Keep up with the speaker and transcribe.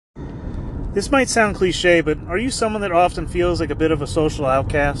This might sound cliche, but are you someone that often feels like a bit of a social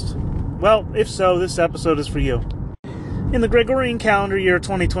outcast? Well, if so, this episode is for you. In the Gregorian calendar year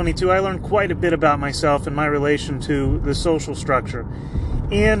 2022, I learned quite a bit about myself and my relation to the social structure.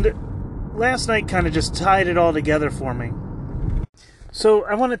 And last night kind of just tied it all together for me. So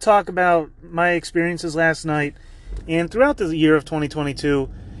I want to talk about my experiences last night and throughout the year of 2022,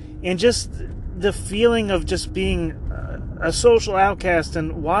 and just the feeling of just being a social outcast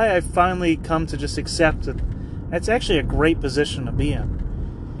and why I've finally come to just accept it. That's actually a great position to be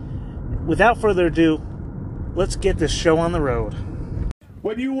in. Without further ado, let's get this show on the road.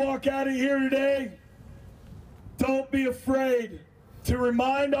 When you walk out of here today, don't be afraid to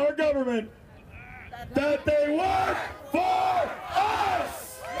remind our government that they work for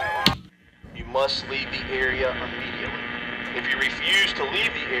us! You must leave the area immediately. If you refuse to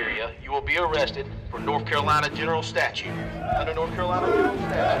leave the area, you will be arrested for North Carolina General Statute. Under North Carolina General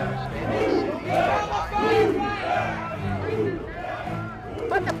Statute,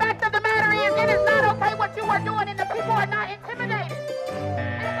 but the fact of the matter is, it is not okay what you are doing, and the people are not intimidated.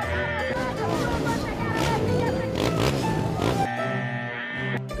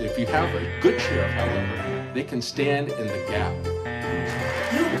 If you have a good sheriff, however, they can stand in the gap.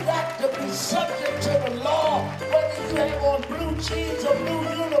 You've got to be subject to the law, whether you have on blue jeans or blue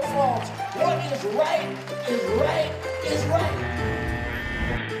uniforms. What is right is right is right.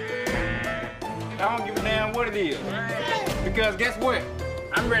 I don't give a damn what it is. Because guess what?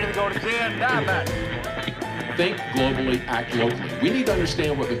 I'm ready to go to jail and die about it. Think globally, act locally. We need to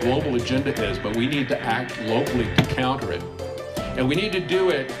understand what the global agenda is, but we need to act locally to counter it. And we need to do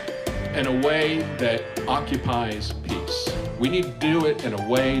it in a way that occupies peace. We need to do it in a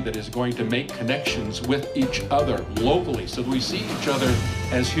way that is going to make connections with each other locally so that we see each other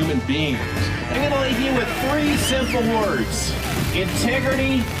as human beings. I'm going to leave you with three simple words: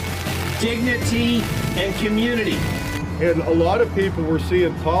 integrity, dignity, and community. And a lot of people were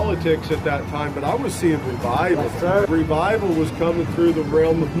seeing politics at that time, but I was seeing revival. Yes, revival was coming through the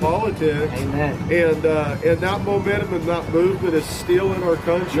realm of politics. Amen. And that momentum and that movement is still in our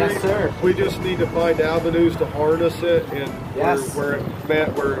country. Yes, sir. We just need to find avenues to harness it and where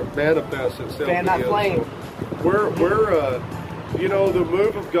it manifests itself. Fan that flame. So you know, the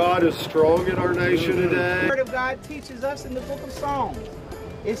move of God is strong in our nation today. The Word of God teaches us in the book of Psalms.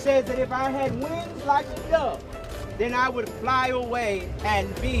 It says that if I had wings like a dove, then I would fly away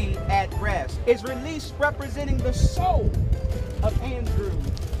and be at rest. It's released representing the soul of Andrew.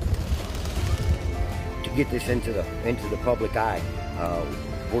 To get this into the public eye,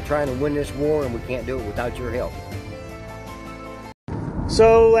 we're trying to win this war, and we can't do it without your help.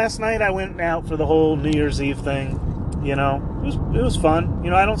 So last night I went out for the whole New Year's Eve thing. You know, it was fun.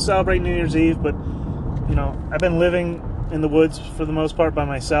 You know, I don't celebrate New Year's Eve, but you know, I've been living in the woods for the most part by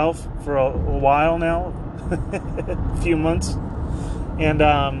myself for a while now. A few months, and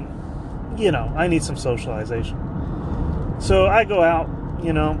you know, I need some socialization, so I go out,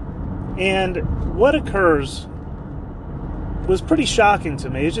 you know, and what occurs was pretty shocking to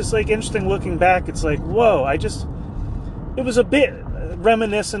me. It's just like interesting looking back. It's like, whoa, it was a bit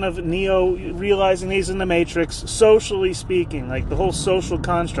reminiscent of Neo realizing he's in the Matrix, socially speaking, like the whole social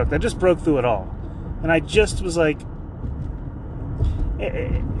construct. I just broke through it all, and I just was like,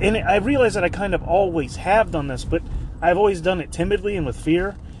 and I realized that I kind of always have done this, but I've always done it timidly and with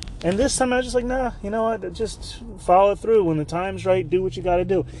fear. And this time I was just like, nah, you know what, just follow through. When the time's right, do what you got to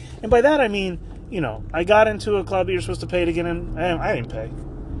do. And by that I mean, you know, I got into a club you're supposed to pay to get in. I didn't pay.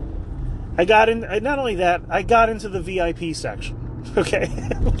 I got in, not only that, I got into the VIP section. Okay?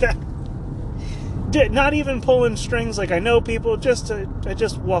 Not even pulling strings like I know people, I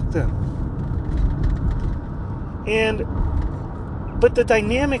just walked in. But the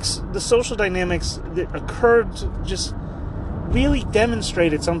dynamics, the social dynamics that occurred just really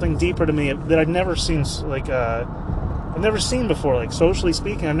demonstrated something deeper to me that I've never seen, I've never seen before, like socially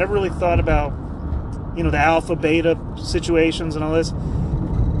speaking. I've never really thought about, you know, the alpha, beta situations and all this.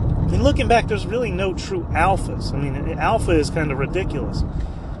 And looking back, there's really no true alphas. I mean, alpha is kind of ridiculous.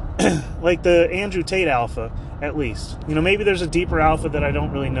 Like the Andrew Tate alpha, at least. You know, maybe there's a deeper alpha that I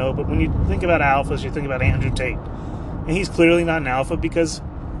don't really know, but when you think about alphas, you think about Andrew Tate. And he's clearly not an alpha because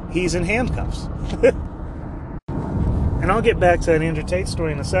he's in handcuffs. And I'll get back to that Andrew Tate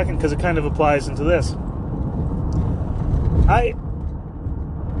story in a second because it kind of applies into this.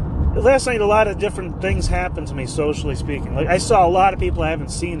 Last night, a lot of different things happened to me, socially speaking. Like, I saw a lot of people I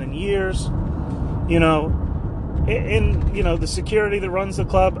haven't seen in years. You know, and you know, the security that runs the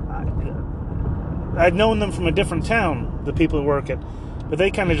club, I'd known them from a different town, the people who work it, but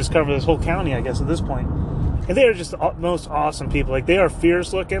they kind of just cover this whole county, I guess, at this point. And they are just the most awesome people. Like, they are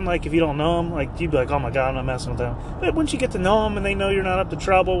fierce looking. Like, if you don't know them, like, you'd be like, oh my God, I'm not messing with them. But once you get to know them and they know you're not up to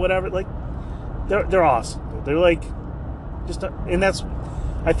trouble, whatever, like, they're awesome. They're like, just, and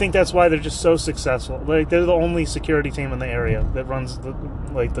I think that's why they're just so successful. Like, they're the only security team in the area that runs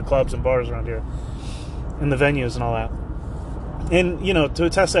the clubs and bars around here and the venues and all that. And, you know, to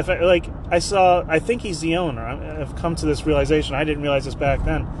attest that, like, I think he's the owner. I've come to this realization. I didn't realize this back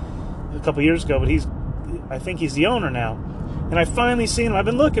then, a couple years ago, but I think he's the owner now. And I finally seen him. I've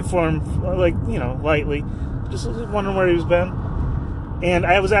been looking for him, like, you know, lightly, just wondering where he's been. And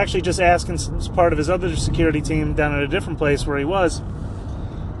I was actually just asking as part of his other security team down at a different place where he was,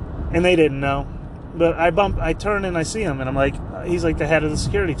 and they didn't know. But I turn and I see him, and I'm like, he's like the head of the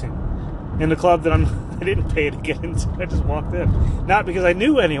security team in the club that I didn't pay to get into. I just walked in, not because I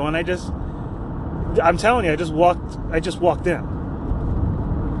knew anyone. I'm telling you, I just walked in,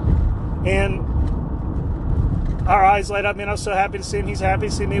 and our eyes light up. Man, I was so happy to see him. He's happy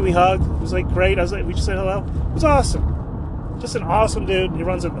to see me. We hugged. It was like great. I was like, we just said hello. It was awesome. Just an awesome dude. He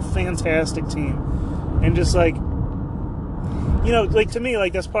runs a fantastic team, and just like, you know, like, to me,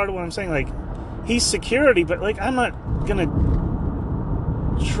 like, that's part of what I'm saying. Like, he's security, but like, I'm not gonna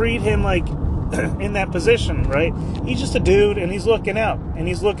treat him like in that position, right? He's just a dude, and he's looking out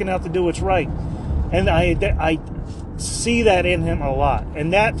to do what's right, and I see that in him a lot,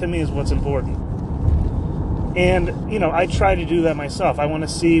 and that to me is what's important. And, you know, I try to do that myself. I want to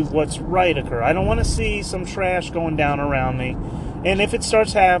see what's right occur. I don't want to see some trash going down around me, and if it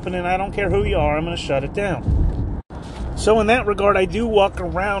starts happening, I don't care who you are, I'm going to shut it down. So in that regard, I do walk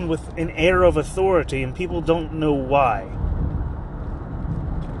around with an air of authority, and people don't know why.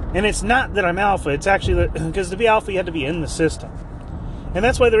 And it's not that I'm alpha. It's actually because to be alpha, you have to be in the system. And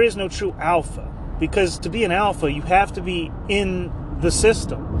that's why there is no true alpha. Because to be an alpha, you have to be in the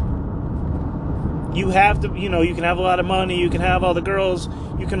system. You have to, you know, you can have a lot of money, you can have all the girls,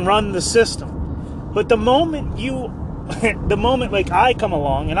 you can run the system. But the moment like I come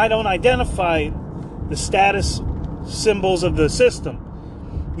along and I don't identify the status symbols of the system,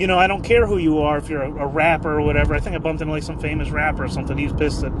 you know, I don't care who you are, if you're a rapper or whatever. I think I bumped into like some famous rapper or something. He was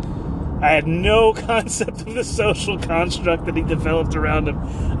pissed that I had no concept of the social construct that he developed around him.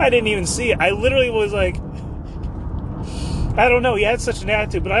 I didn't even see it. I literally was like, I don't know. He had such an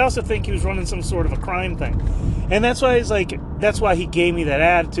attitude, but I also think he was running some sort of a crime thing. And that's why that's why he gave me that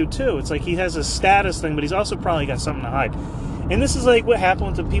attitude too. It's like he has a status thing, but he's also probably got something to hide. And this is like what happened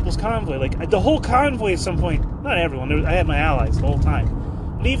with the People's Convoy. Like, the whole convoy at some point, not everyone, I had my allies the whole time.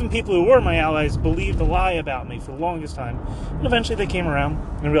 But even people who were my allies believed a lie about me for the longest time. And eventually they came around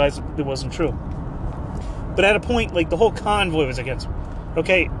and realized it wasn't true. But at a point, like, the whole convoy was against me.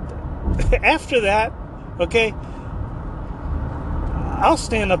 Okay, after that, okay, I'll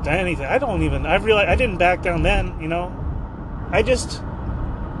stand up to anything. I realized I didn't back down then, you know.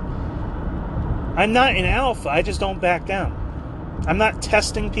 I'm not an alpha. I just don't back down. I'm not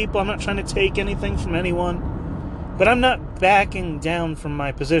testing people. I'm not trying to take anything from anyone. But I'm not backing down from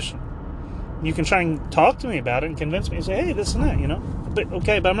my position. You can try and talk to me about it and convince me and say, hey, this and that, you know. But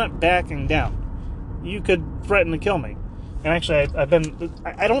okay, but I'm not backing down. You could threaten to kill me. And actually, I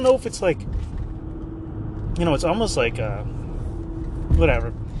don't know if it's like, you know, it's almost like,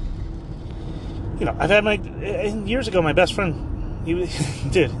 whatever. You know, I've had years ago, my best friend, he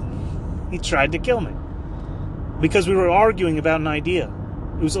tried to kill me. Because we were arguing about an idea.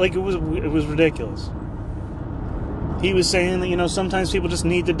 It was ridiculous. He was saying that, you know, sometimes people just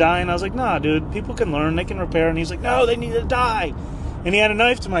need to die, and I was like, nah, dude, people can learn, they can repair, and he's like, no, they need to die. And he had a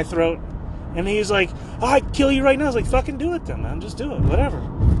knife to my throat, and he was like, oh, I'd kill you right now. I was like, fucking do it then, man, just do it, whatever.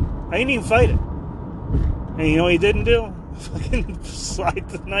 I didn't even fight it. And you know what he didn't do? Fucking slide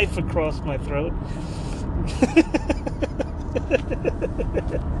the knife across my throat.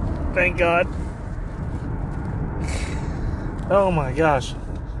 Thank God. Oh my gosh.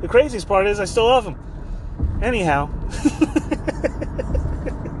 The craziest part is I still love him. Anyhow.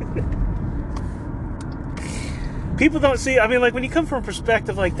 People don't see, I mean, like, when you come from a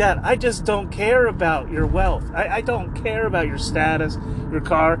perspective like that, I just don't care about your wealth. I don't care about your status, your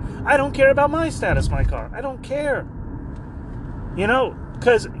car. I don't care about my status, my car. I don't care. You know,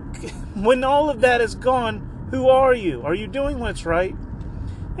 because when all of that is gone, who are you? Are you doing what's right?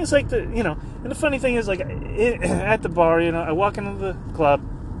 It's like you know, and the funny thing is, like, at the bar, you know, I walk into the club,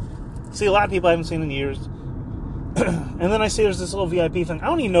 see a lot of people I haven't seen in years, and then I see there's this little VIP thing. I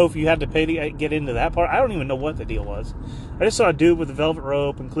don't even know if you had to pay to get into that part. I don't even know what the deal was. I just saw a dude with a velvet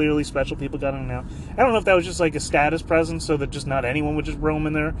rope, and clearly special people got in and out. I don't know if that was just like a status presence, so that just not anyone would just roam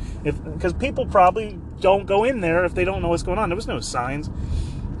in there. Because people probably don't go in there if they don't know what's going on. There was no signs,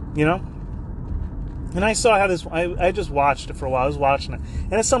 you know? And I saw how this, I just watched it for a while. I was watching it.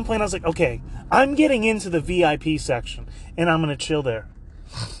 And at some point I was like, okay, I'm getting into the VIP section and I'm going to chill there.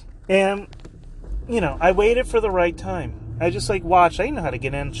 And, you know, I waited for the right time. I just like watched. I didn't know how to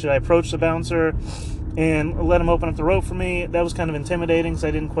get in. Should I approach the bouncer and let him open up the rope for me? That was kind of intimidating because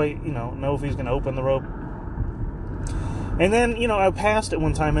I didn't quite, you know if he was going to open the rope. And then, you know, I passed it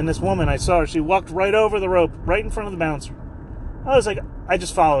one time and this woman, I saw her, she walked right over the rope, right in front of the bouncer. I was like, I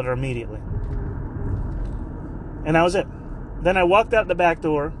just followed her immediately. And that was it. Then I walked out the back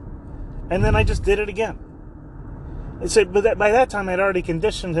door, and then I just did it again. But by that time, I'd already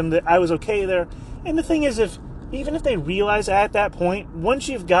conditioned him that I was okay there. And the thing is, even if they realize at that point, once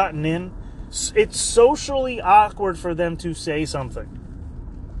you've gotten in, it's socially awkward for them to say something.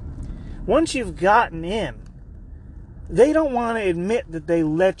 Once you've gotten in, they don't want to admit that they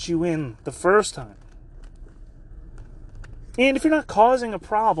let you in the first time. And if you're not causing a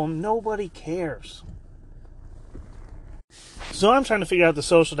problem, nobody cares. So I'm trying to figure out the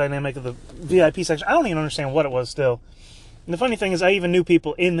social dynamic of the VIP section. I don't even understand what it was still. And the funny thing is, I even knew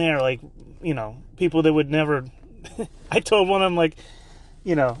people in there, like, you know, people that would never... I told one of them, like,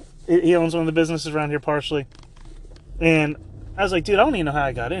 you know, he owns one of the businesses around here partially. And I was like, dude, I don't even know how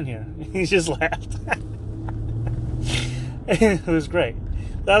I got in here. He just laughed. It was great.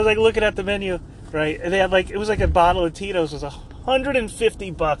 I was like looking at the menu, right? And they had like, it was like a bottle of Tito's was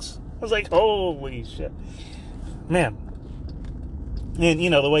 $150. I was like, holy shit. Man. And, you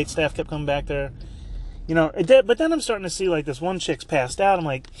know, the wait staff kept coming back there. You know, but then I'm starting to see, like, this one chick's passed out. I'm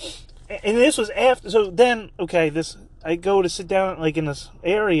like, and this was after, so then, okay, I go to sit down, like, in this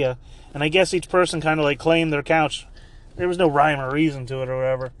area, and I guess each person kind of, like, claimed their couch. There was no rhyme or reason to it or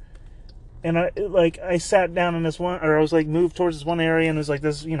whatever. And, I sat down in this one, or I was, like, moved towards this one area, and there's, like,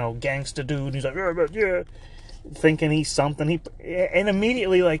 this, you know, gangsta dude, and he's like, yeah, thinking he's something. And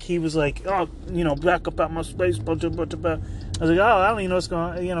immediately, like, he was like, oh, you know, back up out my space, blah, blah, blah, blah. I was like, oh, I don't even know what's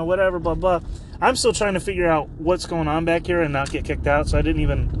going on, you know, whatever, blah, blah. I'm still trying to figure out what's going on back here and not get kicked out, so I didn't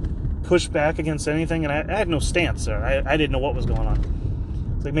even push back against anything, and I had no stance there. I didn't know what was going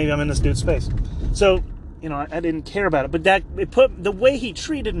on. It's like, maybe I'm in this dude's space. So, you know, I didn't care about it, but the way he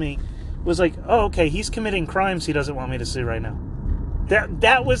treated me was like, oh, okay, he's committing crimes he doesn't want me to see right now.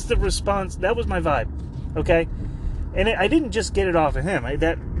 That was the response, that was my vibe, okay? And I didn't just get it off of him.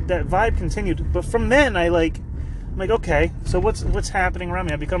 That vibe continued, but from then, I'm like, okay, so what's happening around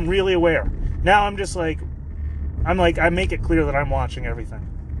me? I become really aware. Now I'm just like, I make it clear that I'm watching everything.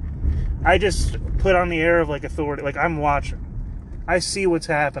 I just put on the air of, like, authority, like, I'm watching. I see what's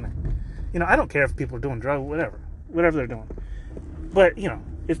happening. You know, I don't care if people are doing drugs, whatever they're doing. But, you know,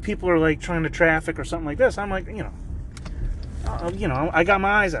 if people are, like, trying to traffic or something like this, I'm like, you know, I got my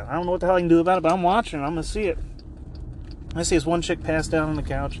eyes out. I don't know what the hell I can do about it, but I'm watching. I'm going to see it. I see this one chick pass down on the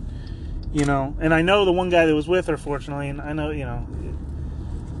couch, you know, and I know the one guy that was with her, fortunately, and I know, you know,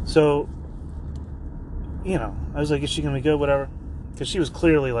 so, you know, I was like, is she going to be good, whatever, because she was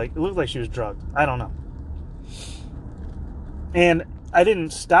clearly, like, it looked like she was drugged. I don't know. And I didn't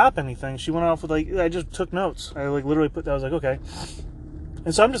stop anything. She went off with, like, I just took notes. I, like, literally I was like, okay.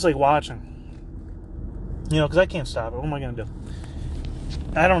 And so I'm just, like, watching, you know, because I can't stop it. What am I going to do?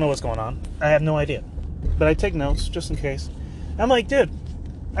 I don't know what's going on. I have no idea. But I take notes just in case. I'm like, dude,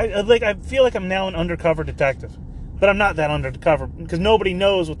 I feel like I'm now an undercover detective. But I'm not that undercover because nobody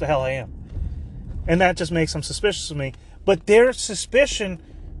knows what the hell I am. And that just makes them suspicious of me. But their suspicion,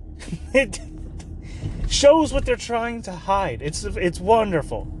 it shows what they're trying to hide. It's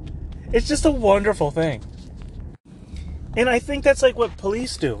wonderful. It's just a wonderful thing. And I think that's like what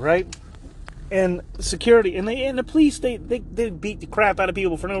police do, right? And security. And the police, they beat the crap out of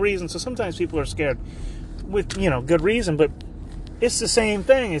people for no reason. So sometimes people are scared with, you know, good reason. But it's the same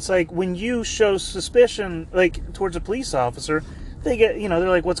thing. It's like when you show suspicion, like, towards a police officer, they get, you know, they're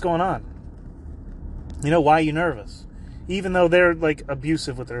like, what's going on? You know, why are you nervous? Even though they're, like,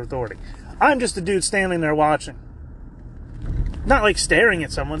 abusive with their authority. I'm just a dude standing there watching. Not like staring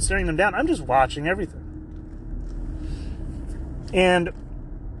at someone, staring them down. I'm just watching everything. And,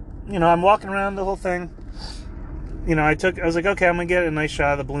 you know, I'm walking around the whole thing. You know, I was like, okay, I'm going to get a nice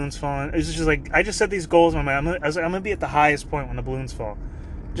shot of the balloons falling. It's just like, I just set these goals in my mind. I'm going to be at the highest point when the balloons fall.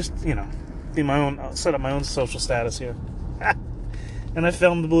 Just, you know, I'll set up my own social status here. And I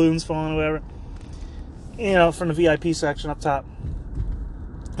filmed the balloons falling or whatever. You know, from the VIP section up top.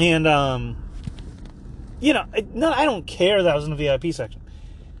 And, you know, I don't care that I was in the VIP section.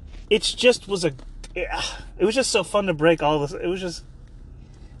 It just was it was just so fun to break all this. It was just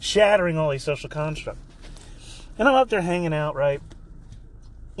shattering all these social constructs. And I'm up there hanging out, right?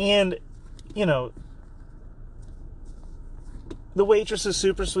 And, you know, the waitress is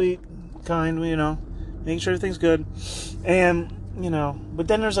super sweet, kind, you know. making sure everything's good. And, you know, but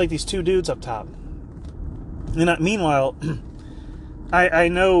then there's like these two dudes up top. And meanwhile, I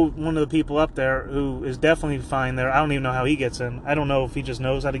know one of the people up there who is definitely fine there. I don't even know how he gets in. I don't know if he just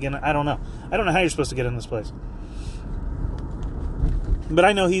knows how to get in. I don't know. I don't know how you're supposed to get in this place. But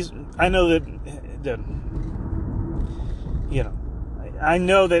I know that, you know, I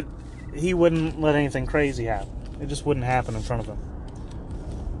know that he wouldn't let anything crazy happen. It just wouldn't happen in front of him.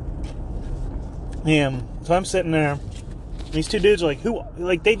 And so I'm sitting there. These two dudes are like, who?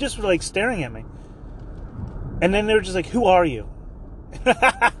 Like, they just were like staring at me. And then they were just like, who are you?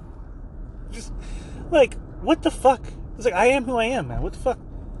 Just like, what the fuck? It's like, I am who I am, man. What the fuck?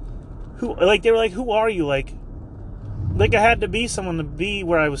 Who? Like, they were like, who are you? Like I had to be someone to be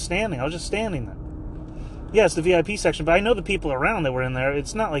where I was standing. I was just standing there. Yeah, it's the VIP section, but I know the people around that were in there.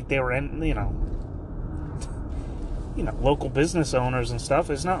 It's not like they were in, you know, local business owners and stuff.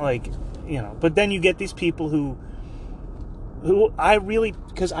 It's not like, you know. But then you get these people who I really,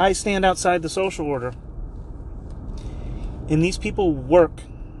 because I stand outside the social order, and these people work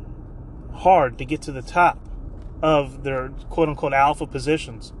hard to get to the top of their quote-unquote alpha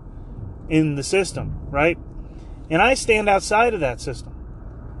positions in the system, right? And I stand outside of that system.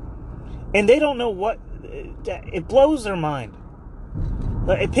 And they don't know what... It blows their mind.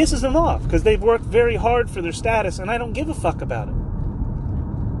 It pisses them off because they've worked very hard for their status, and I don't give a fuck about it.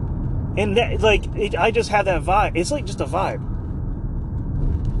 And that, I just have that vibe. It's like just a vibe.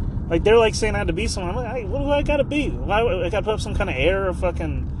 Like, they're like saying I had to be someone. I'm like, hey, what do I gotta be? I gotta put up some kind of air of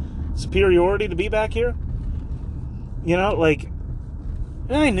fucking superiority to be back here? You know, like,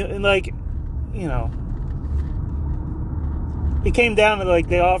 I knew, like, you know, it came down to, like,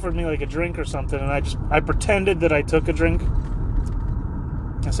 they offered me, like, a drink or something, and I pretended that I took a drink.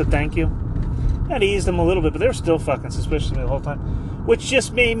 I said thank you. That eased them a little bit, but they were still fucking suspicious of me the whole time. Which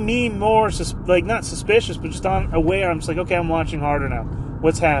just made me more, not suspicious, but just aware. I'm just like, okay, I'm watching harder now.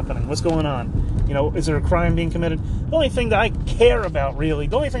 What's happening? What's going on? You know, is there a crime being committed? The only thing that I care about, really,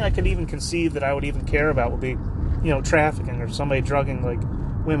 the only thing I could even conceive that I would even care about would be, you know, trafficking or somebody drugging, like,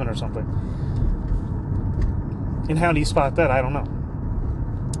 women or something. And how do you spot that? I don't know.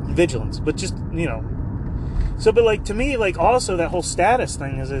 Vigilance. But just, you know. So, but, like, to me, like, also that whole status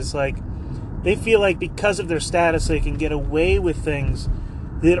thing is like, they feel like because of their status, they can get away with things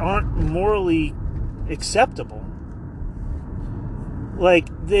that aren't morally acceptable. Like,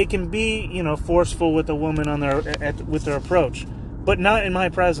 they can be, you know, forceful with a woman on with their approach, but not in my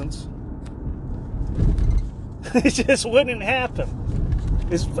presence. It just wouldn't happen.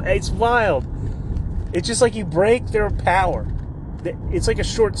 It's wild. It's just like you break their power. It's like a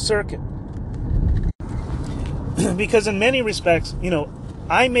short circuit. Because in many respects, you know,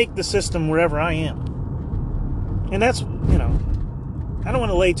 I make the system wherever I am. And that's, you know, I don't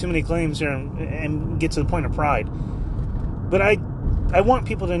want to lay too many claims here and get to the point of pride. But I want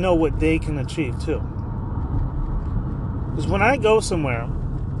people to know what they can achieve, too. Because when I go somewhere,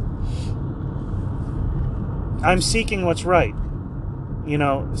 I'm seeking what's right. You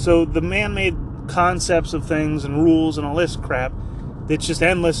know, so the man-made concepts of things and rules and all this crap that's just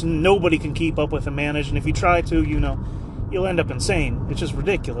endless and nobody can keep up with and manage. And if you try to, you know, you'll end up insane. It's just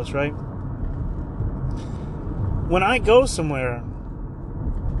ridiculous, right? When I go somewhere,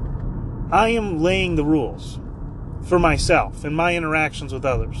 I am laying the rules for myself and my interactions with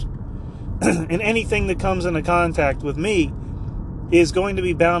others. And anything that comes into contact with me is going to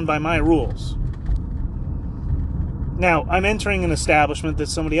be bound by my rules. Now, I'm entering an establishment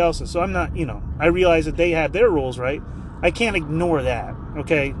that's somebody else's, so I'm not, you know, I realize that they have their rules, right? I can't ignore that,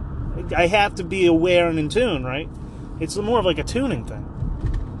 okay? I have to be aware and in tune, right? It's more of like a tuning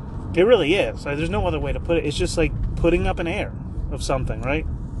thing. It really is. There's no other way to put it. It's just like putting up an air of something, right?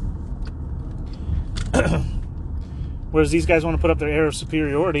 Whereas these guys want to put up their air of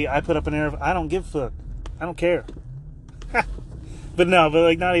superiority, I put up an air of, I don't give a fuck. I don't care. But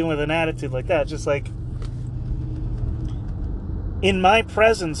like not even with an attitude like that. Just like, in my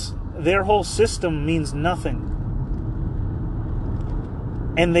presence, their whole system means nothing.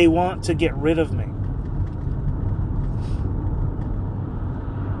 And they want to get rid of me.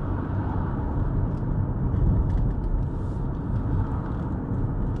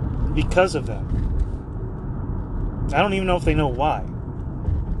 Because of that. I don't even know if they know why.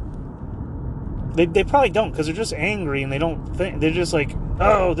 They probably don't, because they're just angry and they don't think. They're just like,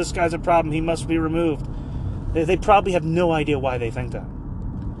 oh, this guy's a problem, he must be removed. They probably have no idea why they think that.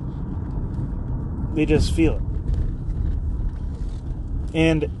 They just feel it.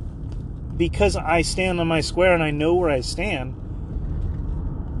 And because I stand on my square and I know where I stand,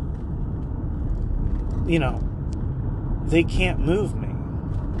 you know, they can't move me.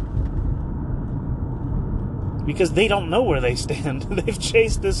 because they don't know where they stand. They've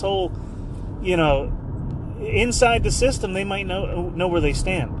chased this whole, inside the system, they might know where they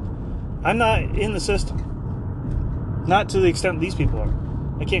stand. I'm not in the system. Not to the extent these people are.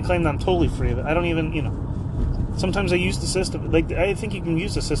 I can't claim that I'm totally free of it. I don't even, sometimes I use the system. Like, I think you can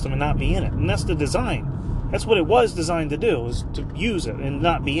use the system and not be in it. And that's the design. That's what it was designed to do, was to use it and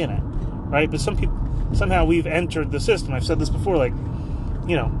not be in it. Right? But some people, somehow we've entered the system. I've said this before, like,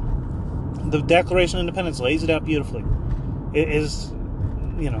 the Declaration of Independence lays it out beautifully. It is,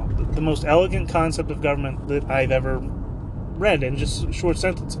 the most elegant concept of government that I've ever read in just short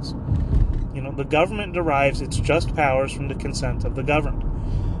sentences. The government derives its just powers from the consent of the governed.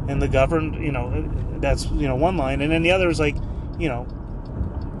 And the governed, that's, one line. And then the other is like,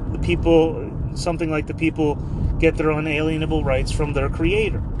 the people, something like the people get their unalienable rights from their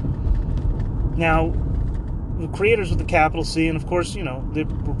creator. Now, the creators with the capital C, and of course, they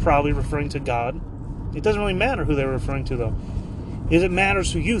were probably referring to God. It doesn't really matter who they were referring to, though. It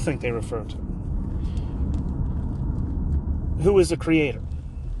matters who you think they refer to. Who is the creator?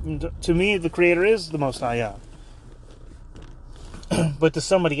 And to me, the creator is the Most High God. But to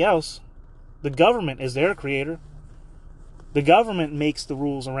somebody else, the government is their creator. The government makes the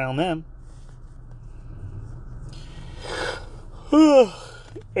rules around them.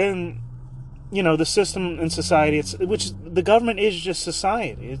 And the system in society, which the government is just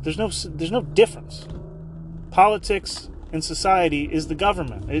society. There's no difference. Politics and society is the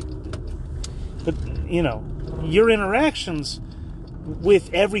government. But your interactions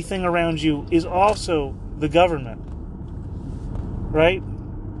with everything around you is also the government, right?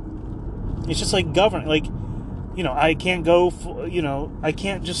 It's just like government. Like, I can't go. I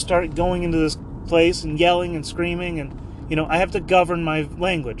can't just start going into this place and yelling and screaming and. I have to govern my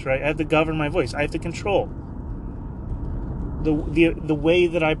language, right? I have to govern my voice. I have to control the way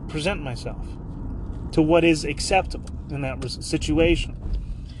that I present myself to what is acceptable in that situation.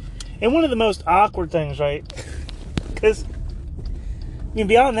 And one of the most awkward things, right? Because,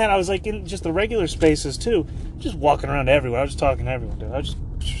 beyond that, I was like in just the regular spaces too, just walking around everywhere. I was just talking to everyone,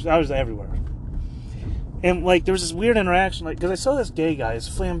 dude. I was everywhere. And, like, there was this weird interaction, like, because I saw this gay guy, this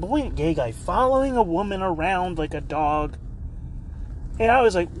flamboyant gay guy, following a woman around like a dog. And I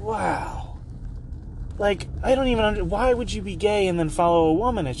was like, wow. Like, I don't even why would you be gay and then follow a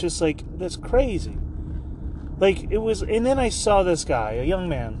woman? It's just, like, that's crazy. Like, it was, and then I saw this guy, a young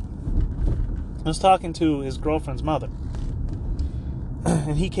man, I was talking to his girlfriend's mother.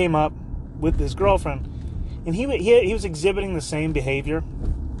 And he came up with his girlfriend, and he was exhibiting the same behavior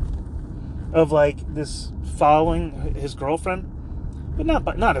of, like, this following his girlfriend, but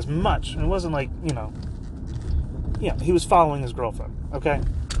not as much. It wasn't like, he was following his girlfriend, okay?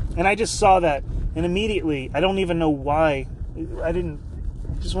 And I just saw that, and immediately, I don't even know why,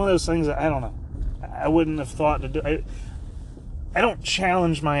 just one of those things that, I don't know, I wouldn't have thought to do. I don't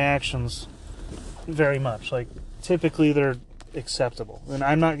challenge my actions very much. Like, typically they're acceptable, and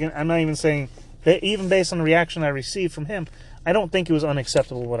I'm not even saying that, even based on the reaction I received from him, I don't think it was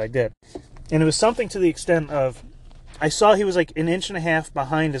unacceptable what I did. And it was something to the extent of, I saw he was like an inch and a half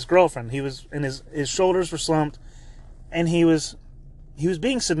behind his girlfriend. He was, and his shoulders were slumped, and he was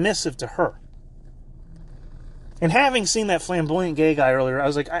being submissive to her. And having seen that flamboyant gay guy earlier, I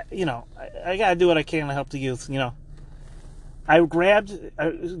was like, I gotta do what I can to help the youth. I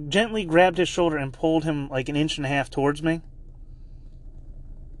gently grabbed his shoulder and pulled him like an inch and a half towards me.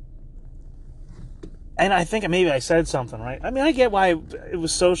 And I think maybe I said something, right? I mean, I get why it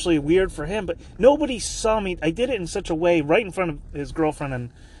was socially weird for him, but nobody saw me. I did it in such a way right in front of his girlfriend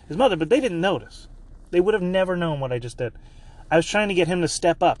and his mother, but they didn't notice. They would have never known what I just did. I was trying to get him to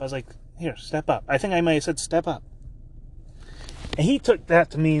step up. I was like, here, step up. I think I might have said, step up. And he took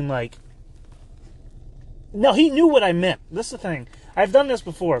that to mean like, no, he knew what I meant. This is the thing. I've done this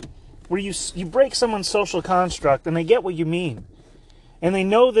before, where you break someone's social construct and they get what you mean. And they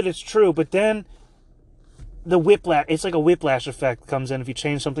know that it's true, but then the whiplash, it's like a whiplash effect comes in if you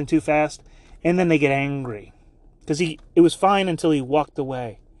change something too fast, and then they get angry. Because it was fine until he walked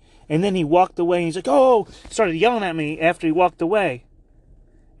away. And then he walked away, and he's like, oh, started yelling at me after he walked away.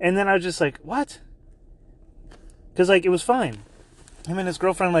 And then I was just like, what? Because, like, it was fine. Him and his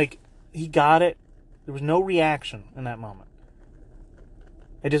girlfriend, like, he got it. There was no reaction in that moment.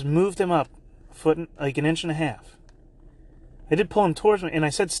 I just moved him up a foot, like an inch and a half. I did pull him towards me, and I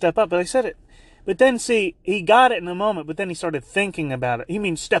said step up, but I said it. But then, see, he got it in a moment, but then he started thinking about it. He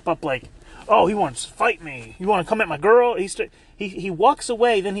means step up like, oh, he wants to fight me. You want to come at my girl? He walks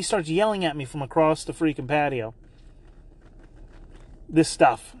away, then he starts yelling at me from across the freaking patio. This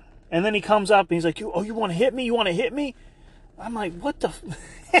stuff. And then he comes up, and he's like, oh, you want to hit me? You want to hit me? I'm like, what the...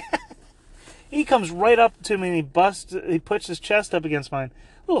 He comes right up to me and he puts his chest up against mine.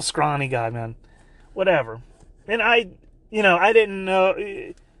 Little scrawny guy, man. Whatever. And I didn't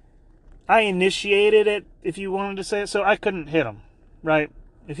know. I initiated it, if you wanted to say it, so I couldn't hit him, right?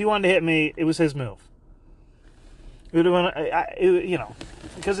 If he wanted to hit me, it was his move.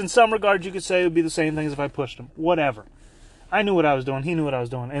 Because in some regards you could say it would be the same thing as if I pushed him. Whatever. I knew what I was doing. He knew what I was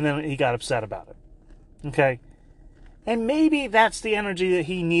doing. And then he got upset about it. Okay? And maybe that's the energy that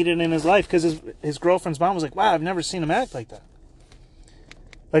he needed in his life, because his girlfriend's mom was like, wow, I've never seen him act like that.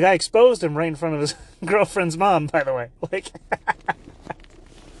 Like, I exposed him right in front of his girlfriend's mom, by the way. Like,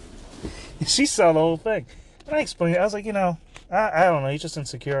 she saw the whole thing. And I explained it. I was like, I don't know. He's just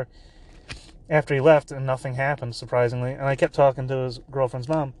insecure. After he left, and nothing happened, surprisingly. And I kept talking to his girlfriend's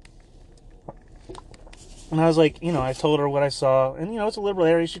mom. And I was like, I told her what I saw. And, it's a liberal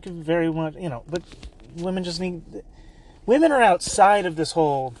area. She could very much, but women just need... Women are outside of this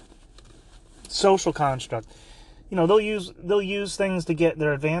whole social construct. They'll use things to get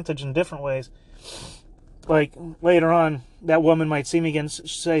their advantage in different ways. Like, later on, that woman might see me again,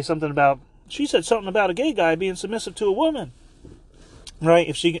 say something about... She said something about a gay guy being submissive to a woman. Right?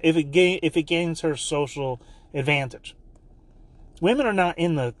 If it gains her social advantage. Women are not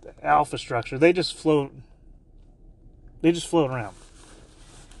in the alpha structure. They just float. They just float around.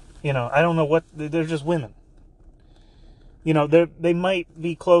 I don't know what... They're just women. They might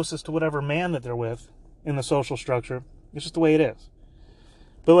be closest to whatever man that they're with in the social structure. It's just the way it is.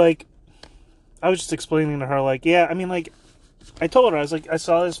 But, like, I was just explaining to her, like, yeah, I told her, I was like, I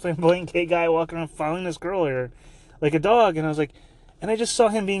saw this flamboyant gay guy walking around following this girl here like a dog, and I was like, and I just saw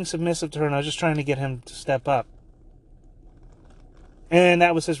him being submissive to her, and I was just trying to get him to step up. And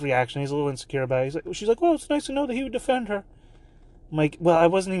that was his reaction. He's a little insecure about it. She's like, well, it's nice to know that he would defend her. I'm like, well, I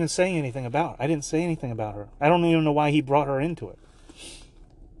wasn't even saying anything about her. I didn't say anything about her. I don't even know why he brought her into it.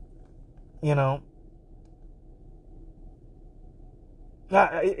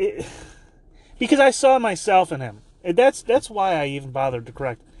 Because I saw myself in him. That's why I even bothered to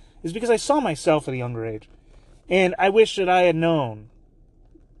correct. Is because I saw myself at a younger age. And I wish that I had known.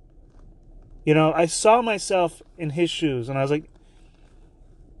 I saw myself in his shoes. And I was like...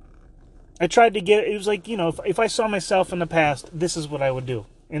 I tried to get... It was like, if I saw myself in the past, this is what I would do.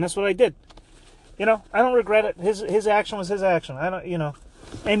 And that's what I did. I don't regret it. His action was his action. I don't,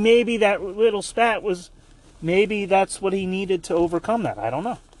 And maybe that little spat was... Maybe that's what he needed to overcome that. I don't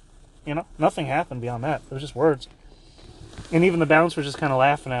know. Nothing happened beyond that. It was just words. And even the bouncer was just kind of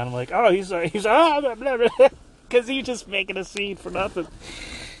laughing at him, like, oh, he's blah, blah, blah, because he's just making a scene for nothing.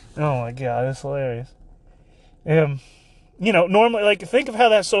 Oh my God, that's hilarious. Normally, like, think of how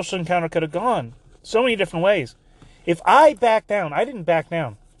that social encounter could have gone. So many different ways. If I backed down, I didn't back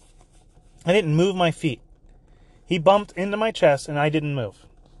down. I didn't move my feet. He bumped into my chest, and I didn't move.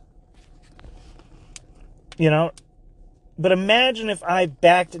 But imagine if I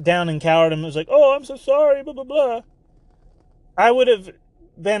backed down and cowered and was like, oh, I'm so sorry, blah, blah, blah. I would have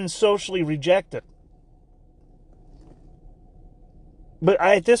been socially rejected. But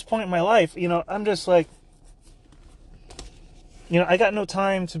at this point in my life, I'm just like, I got no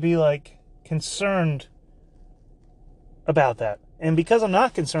time to be, like, concerned about that. And because I'm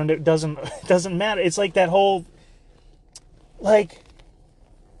not concerned, it doesn't matter. It's like that whole, like,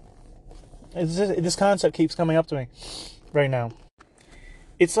 this concept keeps coming up to me right now.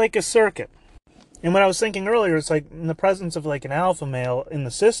 It's like a circuit. And what I was thinking earlier, it's like in the presence of, like, an alpha male in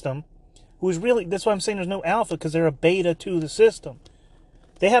the system, who's really, that's why I'm saying there's no alpha, because they're a beta to the system.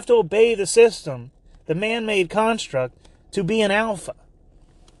 They have to obey the system, the man-made construct, to be an alpha.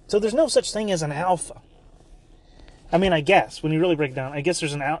 So there's no such thing as an alpha. I guess, when you really break it down, I guess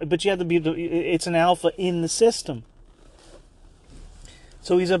there's an alpha, but you have to be, it's an alpha in the system.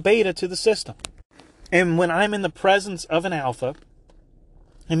 So he's a beta to the system. And when I'm in the presence of an alpha,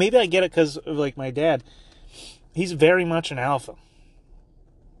 and maybe I get it because of, like, my dad, he's very much an alpha.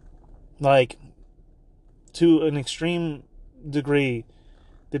 Like, to an extreme degree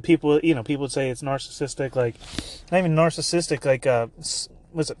that people would say it's narcissistic, like, not even narcissistic, like,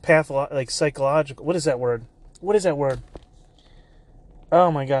 was it like psychological? What is that word?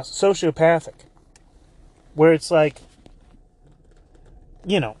 Oh my gosh, sociopathic. Where it's like,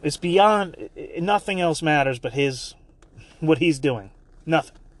 it's beyond, nothing else matters but what he's doing.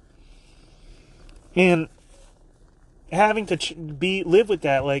 Nothing. And having to live with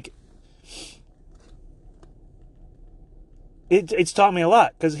that, like, it's taught me a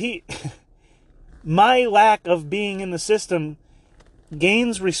lot, because my lack of being in the system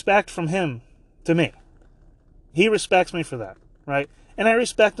gains respect from him to me. He respects me for that, right? And I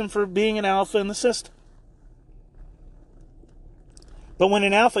respect him for being an alpha in the system. But when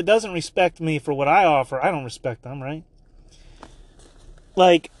an alpha doesn't respect me for what I offer, I don't respect them, right?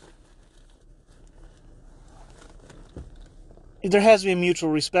 Like, there has to be a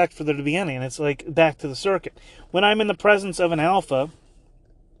mutual respect for there to be any, and it's like back to the circuit. When I'm in the presence of an alpha,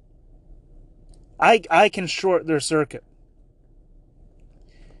 I can short their circuit.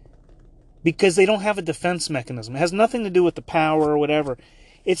 Because they don't have a defense mechanism. It has nothing to do with the power or whatever.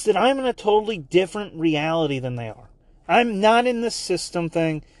 It's that I'm in a totally different reality than they are. I'm not in this system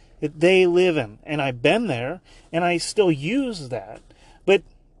thing that they live in. And I've been there, and I still use that. But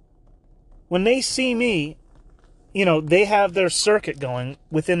when they see me, you know, they have their circuit going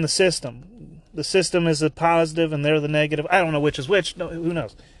within the system. The system is the positive, and they're the negative. I don't know which is which. No, who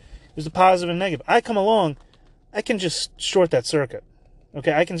knows? There's the positive and negative. I come along, I can just short that circuit.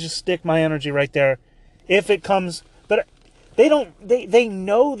 Okay, I can just stick my energy right there if it comes. But they don't, they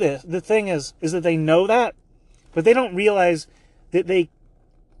know this. The thing is that they know that, but they don't realize that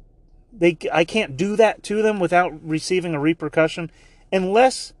I can't do that to them without receiving a repercussion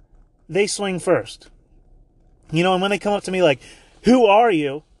unless they swing first. You know, and when they come up to me like, who are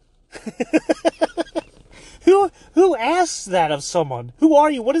you? Who asks that of someone? Who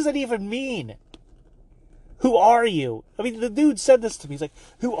are you? What does that even mean? Who are you? I mean, the dude said this to me. He's like,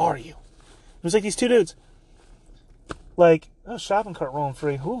 who are you? It was like these two dudes. Like, oh, shopping cart rolling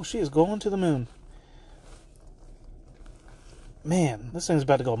free. Ooh, she is going to the moon. Man, this thing's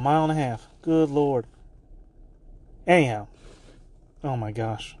about to go 1.5 miles. Good Lord. Anyhow. Oh my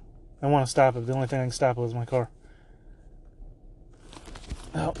gosh. I want to stop it. The only thing I can stop it is my car.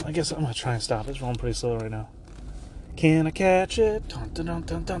 Oh, I guess I'm going to try and stop it. It's rolling pretty slow right now. Can I catch it?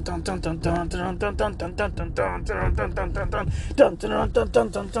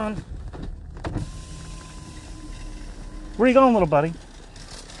 Where you going, little buddy?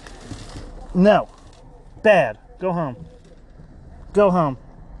 No. Bad. Go home. Go home.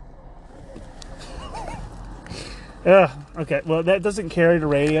 Okay. Well, that doesn't carry the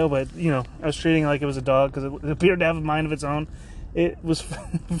radio, but, you know, I was treating it like it was a dog because it appeared to have a mind of its own. It was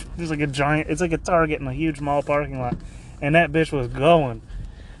just like a giant, it's like a Target in a huge mall parking lot. And that bitch was going.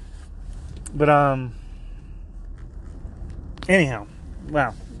 But, anyhow.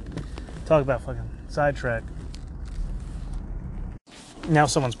 Wow. Talk about fucking sidetrack. Now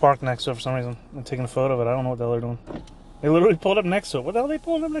someone's parked next to it for some reason. I'm taking a photo of it. I don't know what the hell they're doing. They literally pulled up next to it. What the hell are they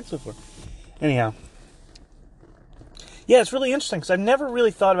pulling up next to it for? Anyhow. Yeah, it's really interesting because I've never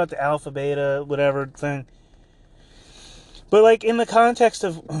really thought about the alpha, beta, whatever thing. But, like, in the context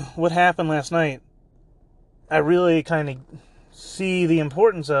of what happened last night, I really kind of see the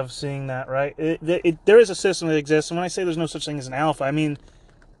importance of seeing that, right? There is a system that exists, and when I say there's no such thing as an alpha, I mean,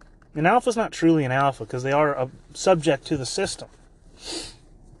 an alpha is not truly an alpha, because they are subject to the system.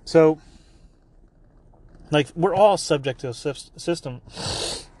 So, like, we're all subject to a system.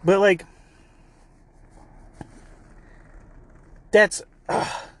 But, like, that's...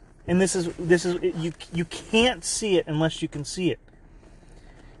 and this is you can't see it unless you can see it.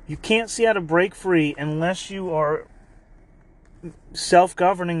 You can't see how to break free unless you are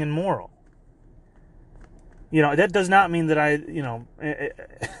self-governing and moral. You know, that does not mean that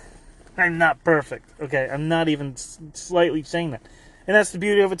I'm not perfect. Okay, I'm not even slightly saying that. And that's the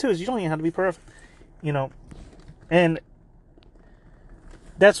beauty of it too, is you don't even have to be perfect. You know, and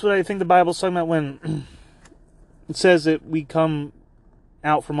that's what I think the Bible's talking about when it says that we come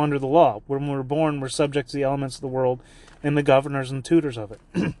out from under the law. When we're born, we're subject to the elements of the world and the governors and tutors of it.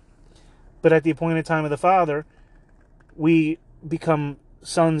 But at the appointed time of the Father, we become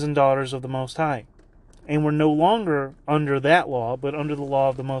sons and daughters of the Most High. And we're no longer under that law, but under the law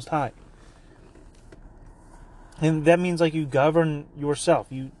of the Most High. And that means, like, you govern yourself.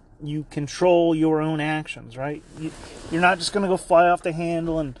 You control your own actions, right? You're not just going to go fly off the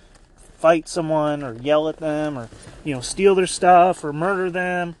handle and fight someone or yell at them or, you know, steal their stuff or murder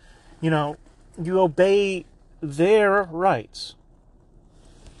them. You know, you obey their rights.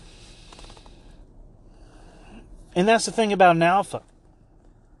 And that's the thing about an alpha.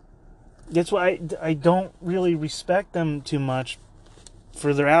 That's why I don't really respect them too much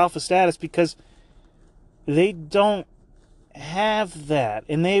for their alpha status, because they don't have that.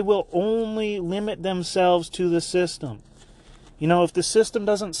 And they will only limit themselves to the system. You know, if the system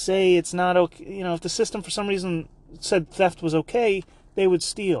doesn't say it's not okay, you know, if the system for some reason said theft was okay, they would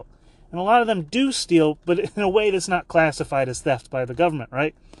steal. And a lot of them do steal, but in a way that's not classified as theft by the government,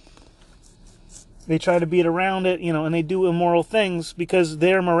 right? They try to beat around it, you know, and they do immoral things because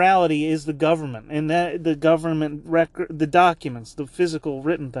their morality is the government. And that the government record, the documents, the physical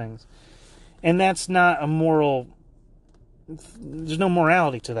written things. And that's not a moral there's no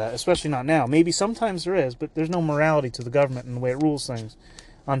morality to that, especially not now. Maybe sometimes there is, but there's no morality to the government and the way it rules things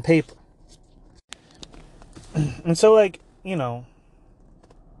on paper. And so, like, you know,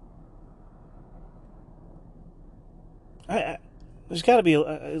 there's got to be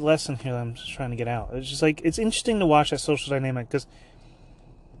a lesson here that I'm just trying to get out. It's just like, it's interesting to watch that social dynamic, because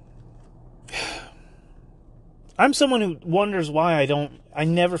I'm someone who wonders why I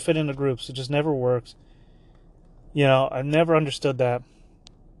never fit into groups. It just never works. You know, I've never understood that.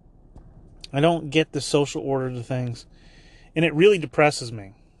 I don't get the social order to things. And it really depresses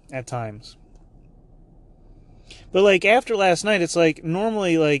me at times. But, like, after last night, it's like,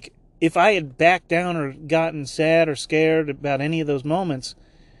 normally, like, if I had backed down or gotten sad or scared about any of those moments,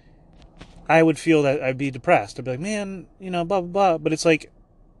 I would feel that I'd be depressed. I'd be like, man, you know, blah, blah, blah. But it's like,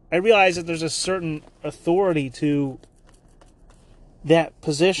 I realize that there's a certain authority to that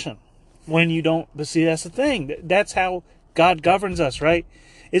position when you don't. But see, that's the thing. That's how God governs us, right?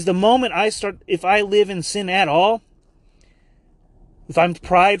 Is the moment if I live in sin at all, if I'm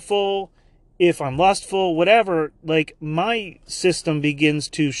prideful, if I'm lustful, whatever, like, my system begins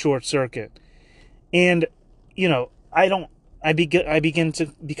to short circuit. And, you know, I begin to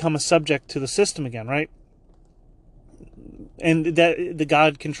become a subject to the system again, right? And that the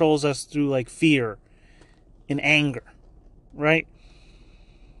God controls us through, like, fear and anger, right?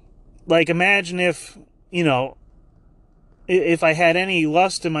 Like, imagine if, you know, if I had any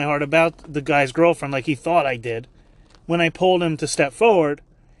lust in my heart about the guy's girlfriend, like he thought I did, when I pulled him to step forward,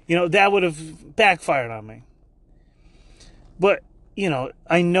 you know, that would have backfired on me. But, you know,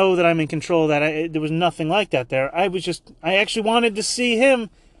 I know that I'm in control of that. There was nothing like that there. I actually wanted to see him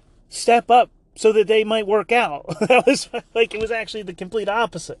step up so that they might work out. That was like, it was actually the complete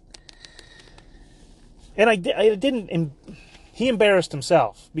opposite. And I didn't, he embarrassed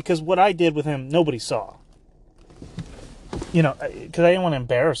himself, because what I did with him, nobody saw. You know, because I didn't want to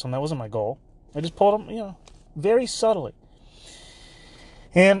embarrass him. That wasn't my goal. I just pulled him, you know, very subtly.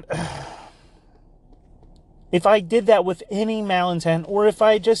 And if I did that with any malintent, or if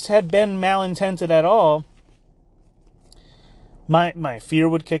I just had been malintented at all, my fear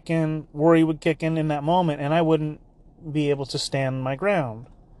would kick in, worry would kick in that moment, and I wouldn't be able to stand my ground.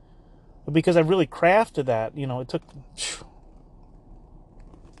 But because I really crafted that, you know, it took,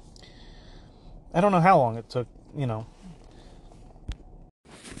 I don't know how long it took, you know,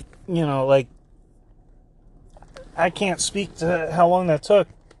 like, I can't speak to how long that took,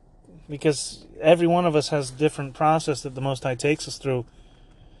 because every one of us has a different process that the Most High takes us through.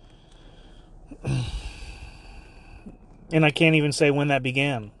 And I can't even say when that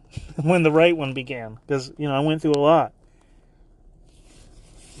began, when the right one began, because, you know, I went through a lot.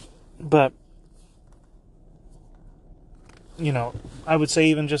 But, you know, I would say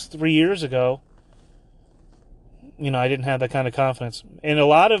even just 3 years ago, you know, I didn't have that kind of confidence. And a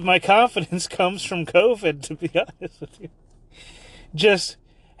lot of my confidence comes from COVID, to be honest with you. Just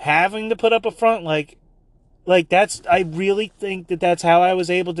having to put up a front, like that's, I really think that's how I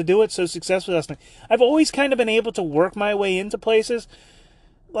was able to do it so successfully last night. I've always kind of been able to work my way into places,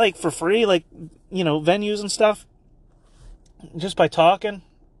 like, for free, like, you know, venues and stuff, just by talking.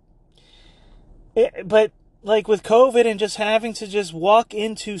 But, like, with COVID and just having to just walk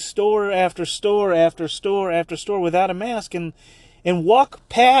into store after store after store after store without a mask and walk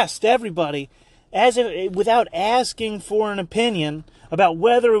past everybody as if, without asking for an opinion about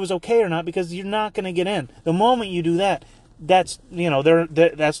whether it was okay or not, because you're not going to get in. The moment you do that, that's, you know,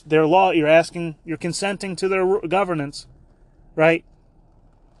 that's their law. You're consenting to their governance, right?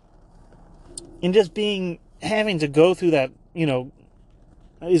 And just having to go through that, you know,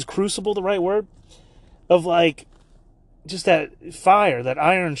 is crucible the right word? Of, like, just that fire, that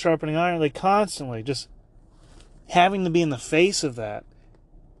iron sharpening iron, like, constantly just having to be in the face of that.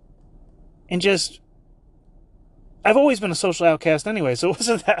 And just, I've always been a social outcast anyway, so it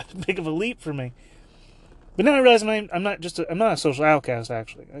wasn't that big of a leap for me. But now I realize I'm not a social outcast,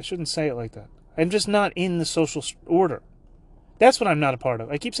 actually. I shouldn't say it like that. I'm just not in the social order. That's what I'm not a part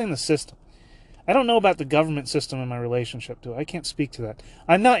of. I keep saying the system. I don't know about the government system in my relationship to it. I can't speak to that.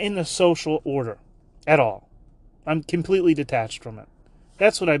 I'm not in the social order at all. I'm completely detached from it.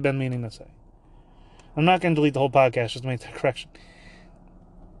 That's what I've been meaning to say. I'm not going to delete the whole podcast just to make that correction.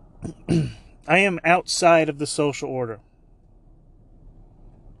 I am outside of the social order.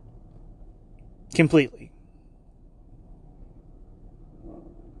 Completely.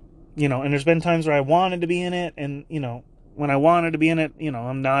 You know, and there's been times where I wanted to be in it, and, you know, when I wanted to be in it, you know,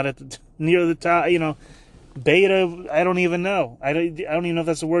 I'm not at near the top, you know, beta, I don't even know. I don't even know if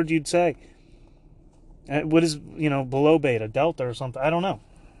that's a word you'd say. What is, you know, below beta, delta or something? I don't know.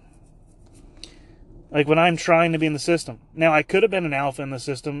 Like when I'm trying to be in the system. Now, I could have been an alpha in the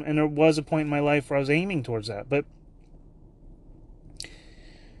system, and there was a point in my life where I was aiming towards that. But,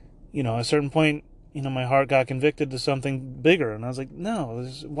 you know, at a certain point, you know, my heart got convicted to something bigger. And I was like, no,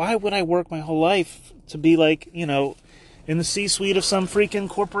 why would I work my whole life to be like, you know, in the C-suite of some freaking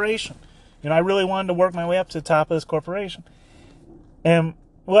corporation? You know, I really wanted to work my way up to the top of this corporation. And,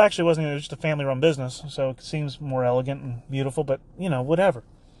 well, actually, it wasn't. It was just a family-run business, so it seems more elegant and beautiful, but, you know, whatever.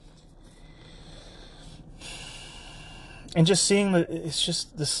 And just seeing it's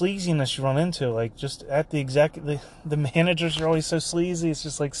just the sleaziness you run into, like, just at the the managers are always so sleazy, it's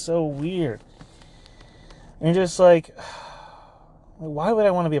just, like, so weird. And you're just like, why would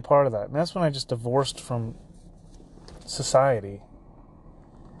I want to be a part of that? And that's when I just divorced from society.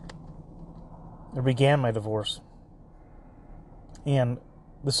 Or began my divorce. And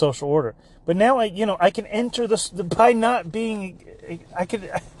the social order. But now I can enter by not being, I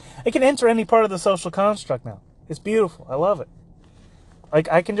can enter any part of the social construct now. It's beautiful. I love it. Like,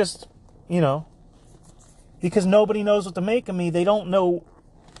 I can just, you know, because nobody knows what to make of me. They don't know.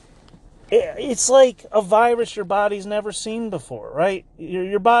 It's like a virus your body's never seen before, right?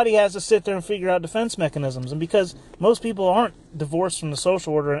 Your body has to sit there and figure out defense mechanisms. And because most people aren't divorced from the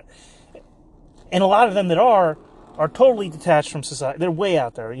social order, and a lot of them that are totally detached from society. They're way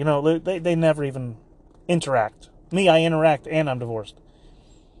out there. You know, they never even interact. Me, I interact and I'm divorced.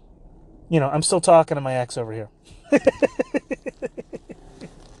 You know, I'm still talking to my ex over here.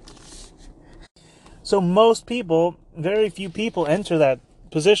 So most people, very few people enter that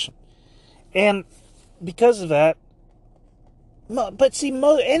position. And because of that, but see,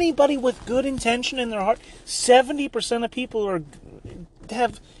 anybody with good intention in their heart, 70% of people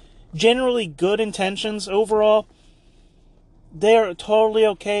have generally good intentions overall. They're totally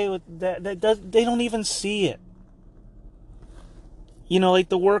okay with that. They don't even see it. You know, like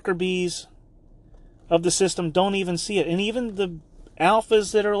the worker bees of the system don't even see it. And even the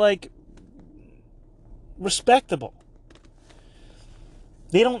alphas that are like respectable,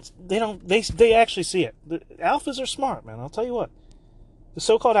 they actually see it. The alphas are smart, man. I'll tell you what. The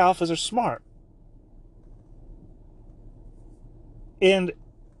so-called alphas are smart. And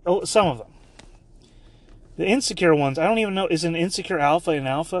some of them. The insecure ones, I don't even know, is an insecure alpha an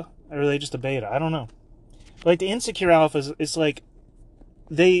alpha? Or are they just a beta? I don't know. Like the insecure alphas, it's like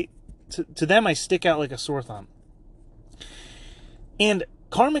to them I stick out like a sore thumb. And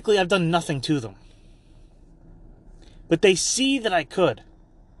karmically I've done nothing to them. But they see that I could.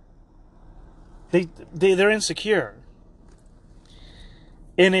 They're insecure.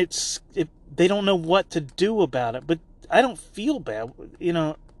 And they don't know what to do about it. But I don't feel bad, you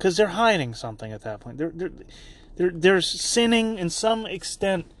know, because they're hiding something at that point. They're sinning in some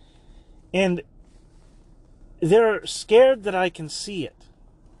extent, and they're scared that I can see it.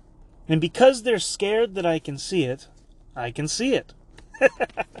 And because they're scared that I can see it, I can see it.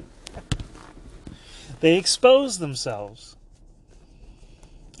 They expose themselves.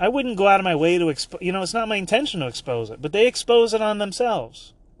 I wouldn't go out of my way to expose, you know, it's not my intention to expose it, but they expose it on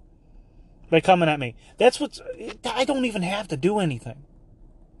themselves by coming at me. I don't even have to do anything.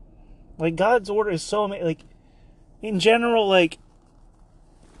 Like, God's order is so amazing. Like, in general, like,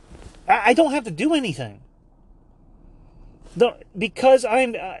 I don't have to do anything. Because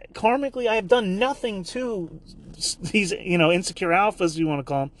I'm, karmically, I have done nothing to these, you know, insecure alphas, you want to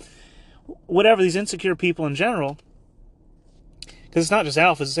call them. Whatever, these insecure people in general. Because it's not just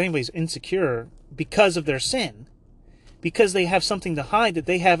alphas, it's anybody who's insecure because of their sin. Because they have something to hide that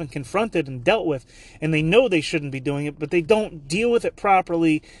they haven't confronted and dealt with. And they know they shouldn't be doing it, but they don't deal with it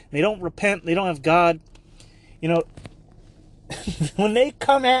properly. They don't repent. They don't have God. You know, when they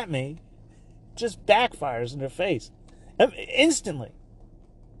come at me, it just backfires in their face. Instantly.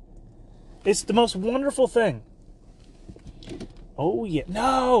 It's the most wonderful thing. Oh, yeah.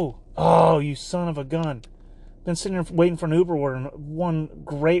 No! Oh, you son of a gun. Been sitting here waiting for an Uber order, and one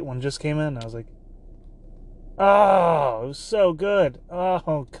great one just came in. I was like, oh, it was so good.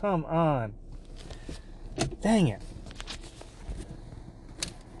 Oh, come on. Dang it.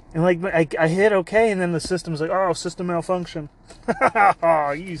 And like, I hit okay, and then the system's like, oh, system malfunction.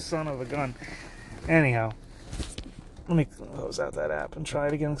 Oh, you son of a gun. Anyhow, let me close out that app and try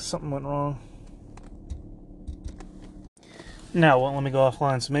it again. Something went wrong. No, well, let me go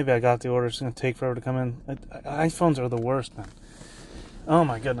offline. So maybe I got the order. It's going to take forever to come in. iPhones are the worst, man. Oh,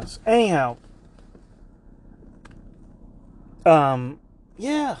 my goodness. Anyhow.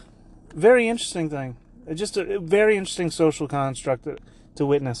 Yeah. Very interesting thing. Just a very interesting social construct to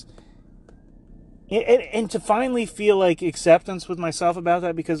witness. And to finally feel like acceptance with myself about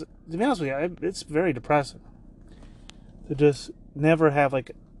that, because, to be honest with you, it's very depressing. To just never have,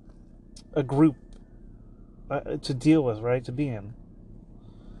 like, a group to deal with, right? To be in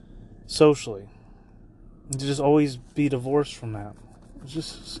socially, and to just always be divorced from that. It's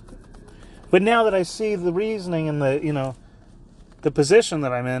just. But now that I see the reasoning and the position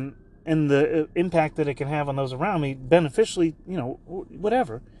that I'm in and the impact that it can have on those around me, beneficially,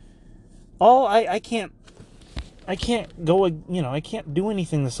 whatever. I can't go, I can't do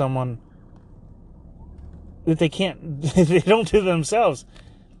anything to someone that they don't do themselves.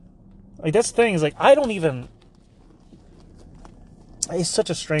 Like, that's the thing, is like, it's such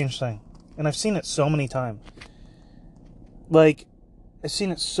a strange thing. And I've seen it so many times. Like, I've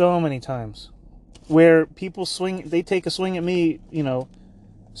seen it so many times where people they take a swing at me,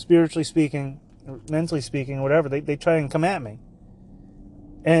 spiritually speaking, or mentally speaking, or whatever. They try and come at me.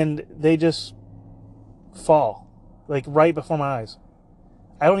 And they just fall, like, right before my eyes.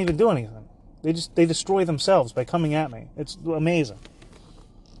 I don't even do anything. They destroy themselves by coming at me. It's amazing.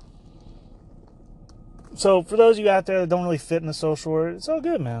 So for those of you out there that don't really fit in the social world, it's all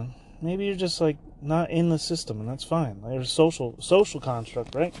good, man. Maybe you're just, like, not in the system, and that's fine. There's a social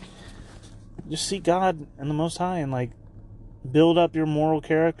construct, right? Just seek God and the Most High and, like, build up your moral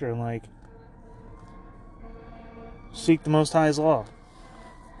character and, like, seek the Most High's law.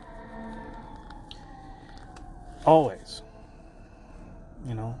 Always.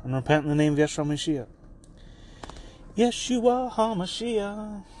 And repent in the name of Yeshua HaMashiach. Yeshua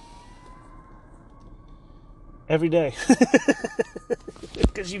HaMashiach. Every day.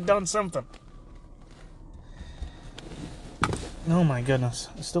 Because you've done something. Oh my goodness.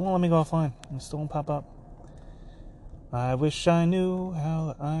 It still won't let me go offline. It still won't pop up. I wish I knew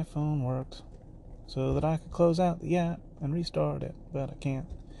how the iPhone worked so that I could close out the app and restart it, but I can't.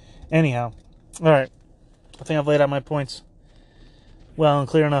 Anyhow. Alright. I think I've laid out my points well and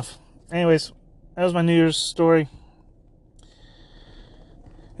clear enough. Anyways, that was my New Year's story.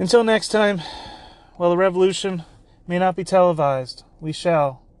 Until next time, while the revolution may not be televised, we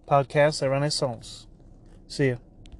shall podcast la Renaissance. See ya.